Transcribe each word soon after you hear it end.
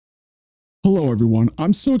Hello everyone,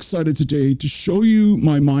 I'm so excited today to show you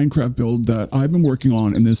my Minecraft build that I've been working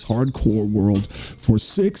on in this hardcore world for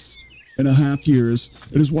 6.5 years.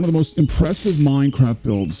 It is one of the most impressive Minecraft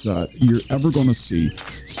builds that you're ever going to see.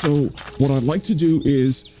 So what I'd like to do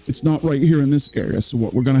is, it's not right here in this area, so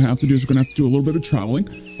what we're going to have to do is we're going to have to do a little bit of traveling.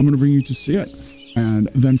 I'm going to bring you to see it. And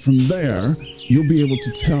then from there, you'll be able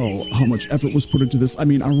to tell how much effort was put into this. I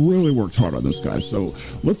mean, I really worked hard on this, guys. So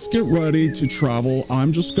let's get ready to travel.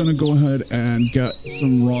 I'm just going to go ahead and get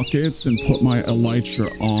some rockets and put my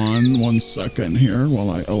elytra on. 1 second here while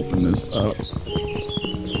I open this up.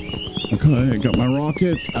 Okay, got my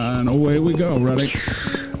rockets and away we go. Ready?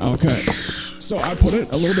 Okay. So I put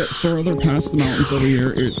it a little bit further past the mountains over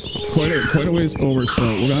here. It's quite a ways over, so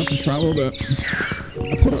we're gonna have to travel a bit.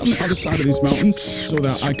 I put it on the other side of these mountains so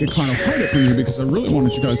that I could kind of hide it from you because I really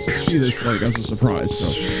wanted you guys to see this like as a surprise. So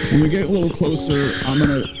when we get a little closer, I'm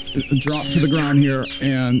gonna drop to the ground here,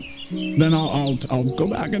 and then I'll go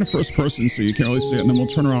back into first person so you can't really see it, and then we'll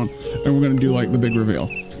turn around and we're gonna do like the big reveal.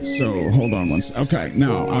 So hold on once. Okay,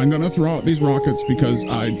 now I'm gonna throw out these rockets because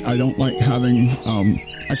I don't like having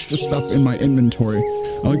extra stuff in my inventory.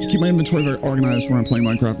 I like to keep my inventory very organized when I'm playing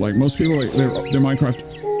Minecraft. Like most people, like their Minecraft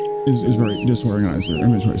is very disorganized. Their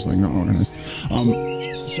inventory is like not organized.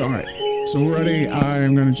 So all right, so we're ready. I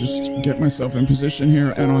am gonna just get myself in position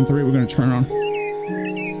here, and on 3 we're gonna turn on.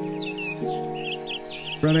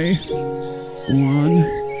 Ready?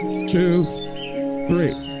 1, 2,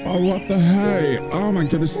 3. Oh, what the hey? Oh my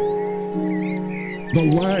goodness. The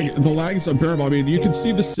lag is unbearable. I mean, you can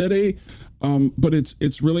see the city, but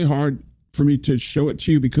it's really hard for me to show it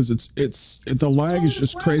to you because the lag is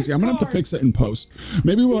just crazy. I'm gonna have to fix it in post.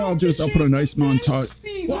 Maybe what I'll do is I'll put a nice montage.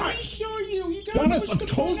 What? Dennis, I've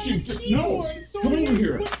told you. No, come over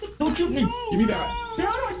here. Don't shoot me. Give me that. Get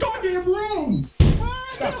out of my goddamn room.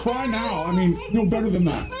 Stop crying now. I mean, no better than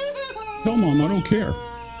that. Tell Mom I don't care.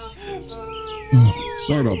 Oh,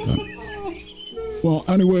 sorry about that. Well,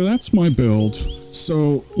 anyway, that's my build.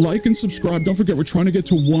 So like and subscribe. Don't forget, we're trying to get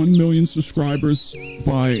to 1 million subscribers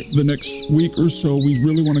by the next week or so. We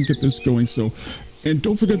really want to get this going. So, and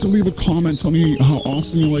don't forget to leave a comment. Tell me how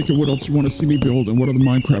awesome you like it, what else you want to see me build, and what are the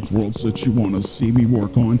Minecraft worlds that you want to see me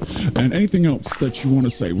work on, and anything else that you want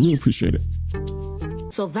to say. Really appreciate it.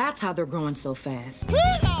 So that's how they're growing so fast.